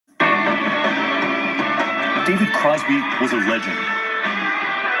David Crosby was a legend.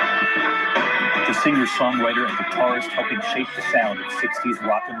 The singer, songwriter, and guitarist helping shape the sound of 60s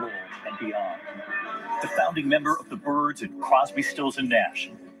rock and roll and beyond. The founding member of the Byrds and Crosby, Stills and Nash.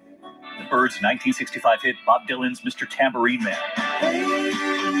 The Byrds' 1965 hit Bob Dylan's Mr. Tambourine Man.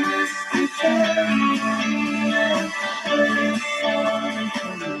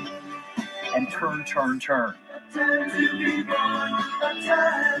 And Turn, Turn, Turn. A time to be born, a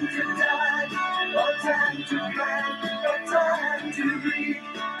time to die, a time to plan, a time to breathe.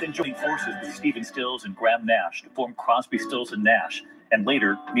 Then joining forces with Stephen Stills and Graham Nash to form Crosby, Stills and Nash, and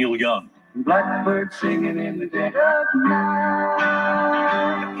later Neil Young. Blackbird singing in the dead of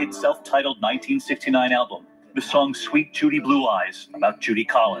night. The hit self-titled 1969 album, the song Sweet Judy Blue Eyes, about Judy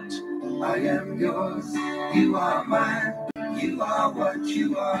Collins. I am yours, you are mine, you are what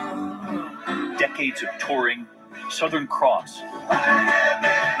you are. Decades of touring, Southern Cross.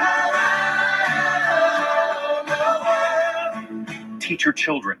 Teach your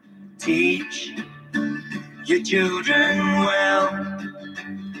children. Teach your children well.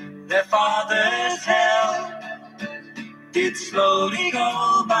 Their father's hell did slowly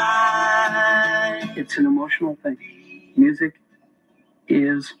go by. It's an emotional thing. Music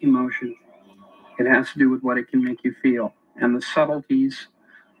is emotion. It has to do with what it can make you feel. And the subtleties,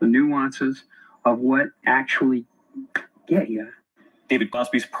 the nuances of what actually get you. David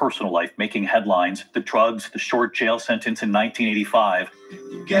Crosby's personal life making headlines, the drugs, the short jail sentence in 1985.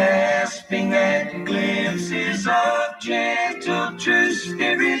 Gasping at glimpses of gentle true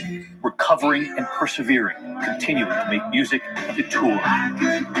spirit. Recovering and persevering, continuing to make music and to tour. I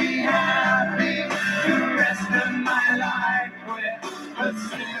could be happy the rest of my life with a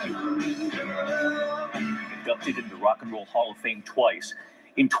silver girl. Inducted into the Rock and Roll Hall of Fame twice.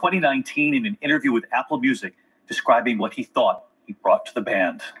 In 2019, in an interview with Apple Music, describing what he thought he brought to the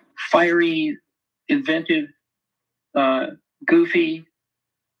band. Fiery, inventive, goofy,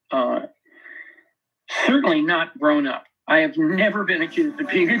 certainly not grown up. I have never been accused of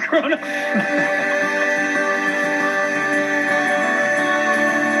being a grown up.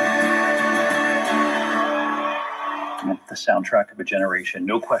 The soundtrack of a generation.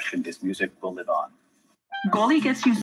 No question, his music will live on. Goalie gets you